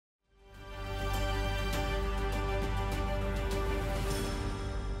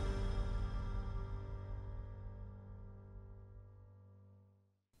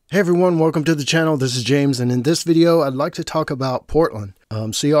Hey everyone, welcome to the channel. This is James, and in this video I'd like to talk about Portland.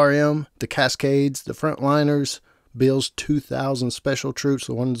 CRM, the Cascades, the Frontliners, Beale's 2,000 special troops,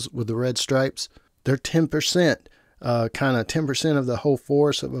 the ones with the red stripes. They're 10%, kind of 10% of the whole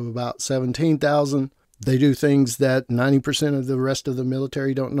force of about 17,000. They do things that 90% of the rest of the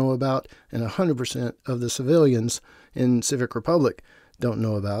military don't know about, and 100% of the civilians in Civic Republic don't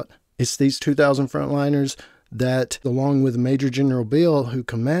know about. It's these 2,000 Frontliners that, along with Major General Beale, who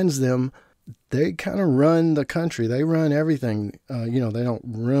commands them, they kind of run the country. They run everything. They don't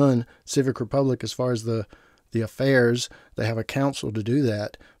run Civic Republic as far as the affairs. They have a council to do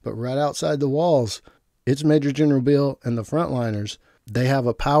that. But right outside the walls, it's Major General Beale and the Frontliners. They have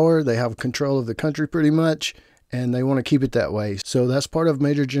a power. They have control of the country pretty much, and they want to keep it that way. So that's part of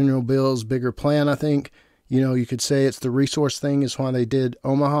Major General Beale's bigger plan, I think. You could say it's the resource thing is why they did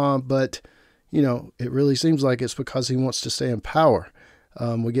Omaha, but it really seems like it's because he wants to stay in power.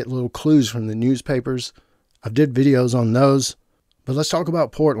 We get little clues from the newspapers. I've did videos on those, but let's talk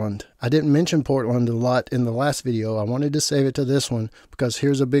about Portland. I didn't mention Portland a lot in the last video. I wanted to save it to this one because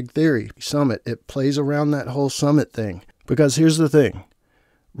here's a big theory. Summit, it plays around that whole summit thing. Because here's the thing.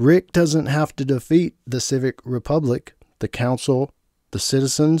 Rick doesn't have to defeat the Civic Republic, the council, the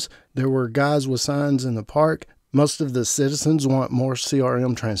citizens. There were guys with signs in the park. Most of the citizens want more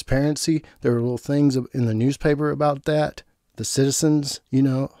CRM transparency. There were little things in the newspaper about that. The citizens,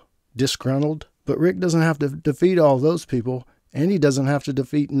 disgruntled. But Rick doesn't have to defeat all those people, and he doesn't have to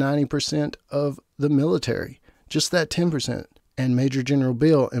defeat 90% of the military. Just that 10%. And Major General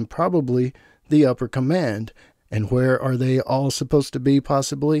Beale and probably the upper command. And where are they all supposed to be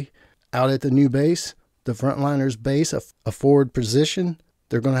possibly? Out at the new base, the Frontliners base, a forward position.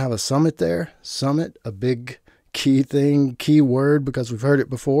 They're going to have a summit there. Summit, a big key thing, key word, because we've heard it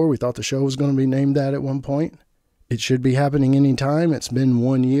before. We thought the show was going to be named that at one point. It should be happening anytime. It's been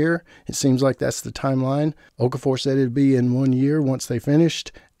 1 year. It seems like that's the timeline. Okafor said it'd be in 1 year once they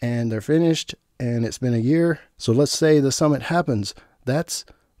finished, and they're finished, and it's been a year. So let's say the summit happens. That's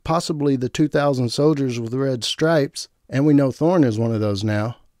possibly the 2,000 soldiers with red stripes, and we know Thorne is one of those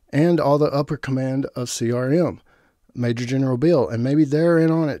now, and all the upper command of CRM. Major General Beale, and maybe they're in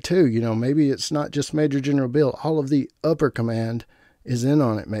on it too. Maybe it's not just Major General Beale. All of the upper command is in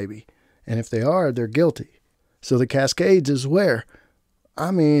on it maybe. And if they are, they're guilty. So the Cascades is where?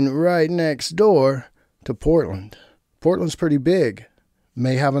 Right next door to Portland. Portland's pretty big,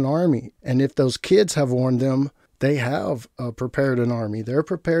 may have an army. And if those kids have warned them, they have prepared an army. They're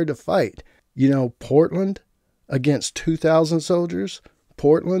prepared to fight. Portland against 2,000 soldiers.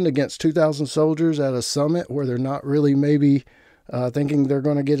 Portland against 2,000 soldiers at a summit where they're not really maybe thinking they're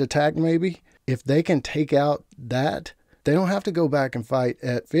going to get attacked maybe. If they can take out that, they don't have to go back and fight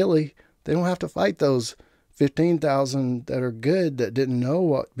at Philly. They don't have to fight those 15,000 that are good, that didn't know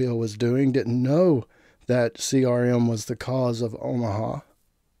what Beale was doing, didn't know that CRM was the cause of Omaha.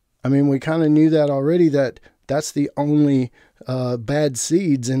 We kind of knew that already, that's the only bad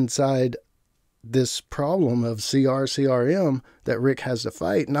seeds inside this problem of CRM that Rick has to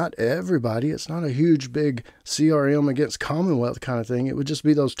fight. Not everybody. It's not a huge big CRM against Commonwealth kind of thing. It would just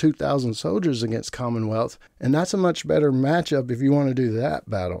be those 2,000 soldiers against Commonwealth. And that's a much better matchup if you want to do that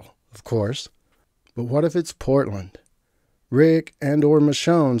battle, of course. But what if it's Portland? Rick and or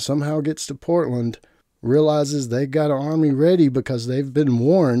Michonne somehow gets to Portland, realizes they got an army ready because they've been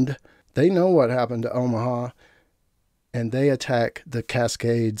warned. They know what happened to Omaha. And they attack the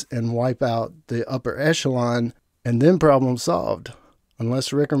Cascades and wipe out the upper echelon, and then problem solved.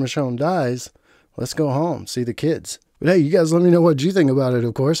 Unless Rick or Michonne dies, let's go home, see the kids. But hey, you guys let me know what you think about it,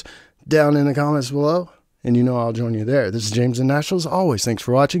 of course, down in the comments below. And I'll join you there. This is James in Nashville. As always, thanks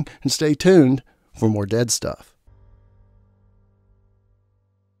for watching, and stay tuned for more dead stuff.